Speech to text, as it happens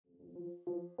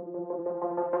We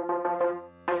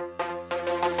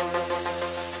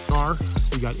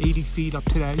got 80 feet up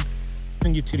today.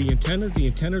 Bring you to the antennas. The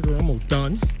antennas are almost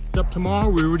done. Up tomorrow,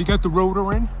 we already got the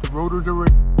rotor in. The rotors are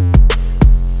in.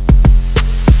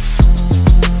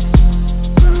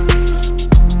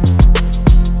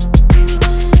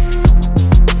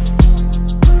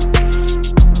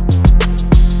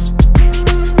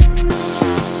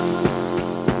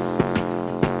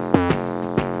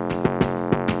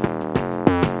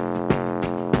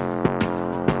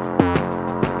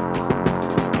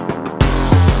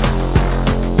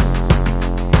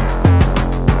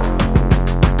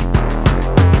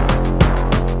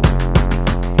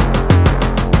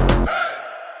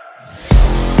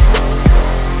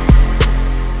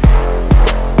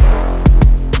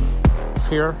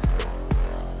 Here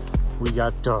we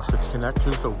got its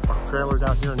connectors, so our trailer's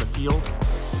out here in the field.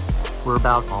 We're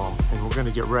about and we're going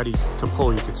to get ready to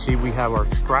pull. You can see we have our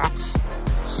straps,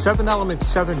 7-element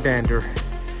 7-bander,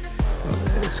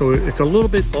 so it's a little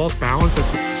bit off balance.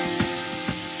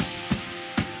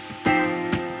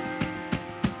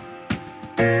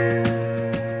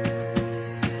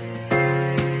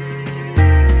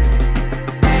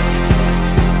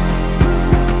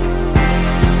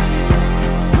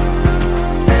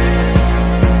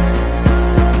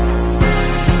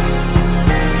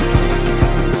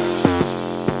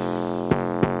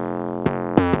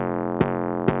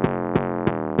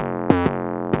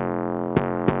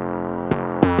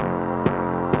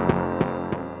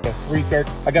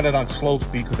 I got it on slow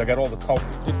speed because I got all the color.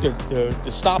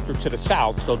 The stops are to the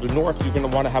south, so the north you're going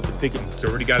to want to have the big ones.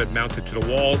 Already got it mounted to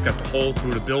the wall, got the hole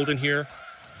through the building here.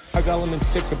 I got element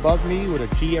 6 above me with a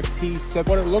GXP 7.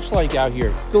 What it looks like out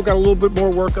here. Still got a little bit more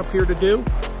work up here to do.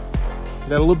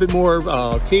 Got a little bit more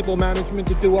cable management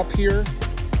to do up here.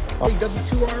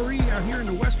 W2RE out here in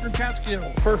the Western Catskills.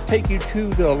 First take you to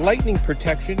the lightning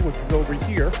protection, which is over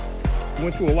here.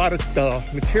 Went through a lot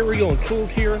of material and tools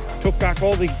here. Took back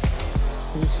all the...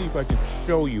 Let me see if I can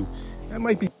show you. That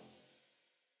might be